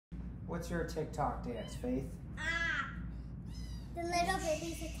What's your TikTok dance, Faith? Ah! The little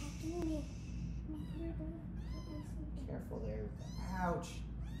baby's attacking me. Careful there. Ouch.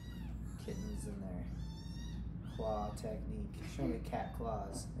 Kittens in there. Claw technique. Show me cat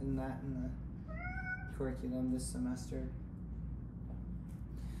claws. Isn't that in the curriculum this semester?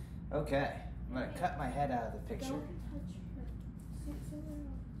 Okay. I'm going to cut my head out of the picture. Don't touch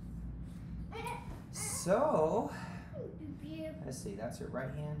her. So, let's see. That's her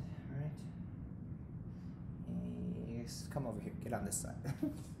right hand, right? Yes, come over here. Get on this side.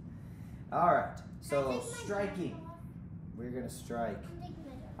 All right. So, striking. We're going to strike.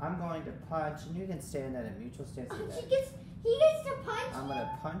 I'm going to punch, and you can stand at a mutual stance. Oh, he gets to punch. I'm going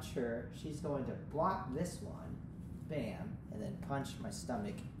to punch her. She's going to block this one. Bam. And then punch my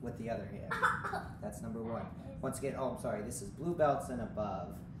stomach with the other hand. That's number one. Once again, oh, I'm sorry. This is blue belts and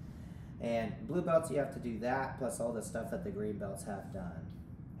above. And blue belts, you have to do that, plus all the stuff that the green belts have done.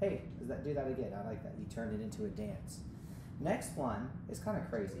 Hey, do that again. I like that. You turned it into a dance. Next one is kind of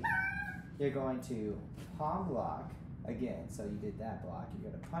crazy. You're going to palm block again. So you did that block.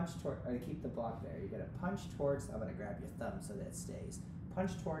 You're going to punch toward, or keep the block there. You're going to punch towards, I'm going to grab your thumb so that it stays.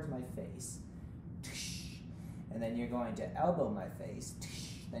 Punch towards my face. And then you're going to elbow my face.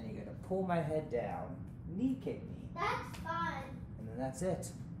 Then you're going to pull my head down, knee kick me. That's fun. And then that's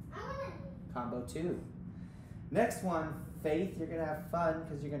it. I want Combo 2. Next one, Faith, you're going to have fun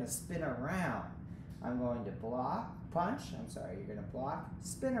because you're going to spin around. I'm going to block, punch, you're going to block,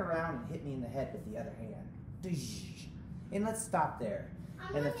 spin around and hit me in the head with the other hand. And let's stop there.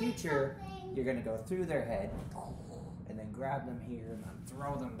 In the future, you're going to go through their head and then grab them here and then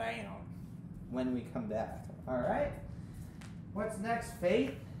throw them down when we come back. All right? What's next,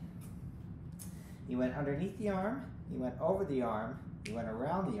 Faith? You went underneath the arm, you went over the arm, you went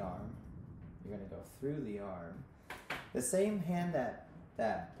around the arm, you're going to go through the arm. The same hand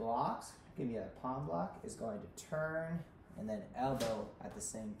that blocks, give me a palm block, is going to turn and then elbow at the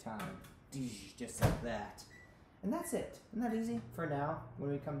same time. Just like that. And that's it. Isn't that easy for now?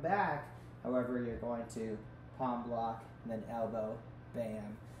 When we come back, however, you're going to palm block and then elbow,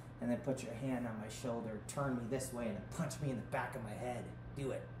 bam, and then put your hand on my shoulder, turn me this way, and then punch me in the back of my head.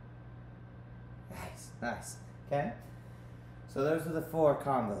 Do it. Nice, nice. Okay? So those are the 4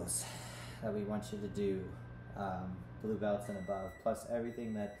 combos that we want you to do. Blue belts and above, plus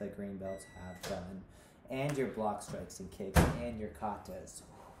everything that the green belts have done. And your block strikes and kicks, and your katas.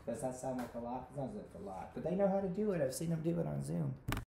 Does that sound like a lot? It sounds like a lot. But they know how to do it. I've seen them do it on Zoom.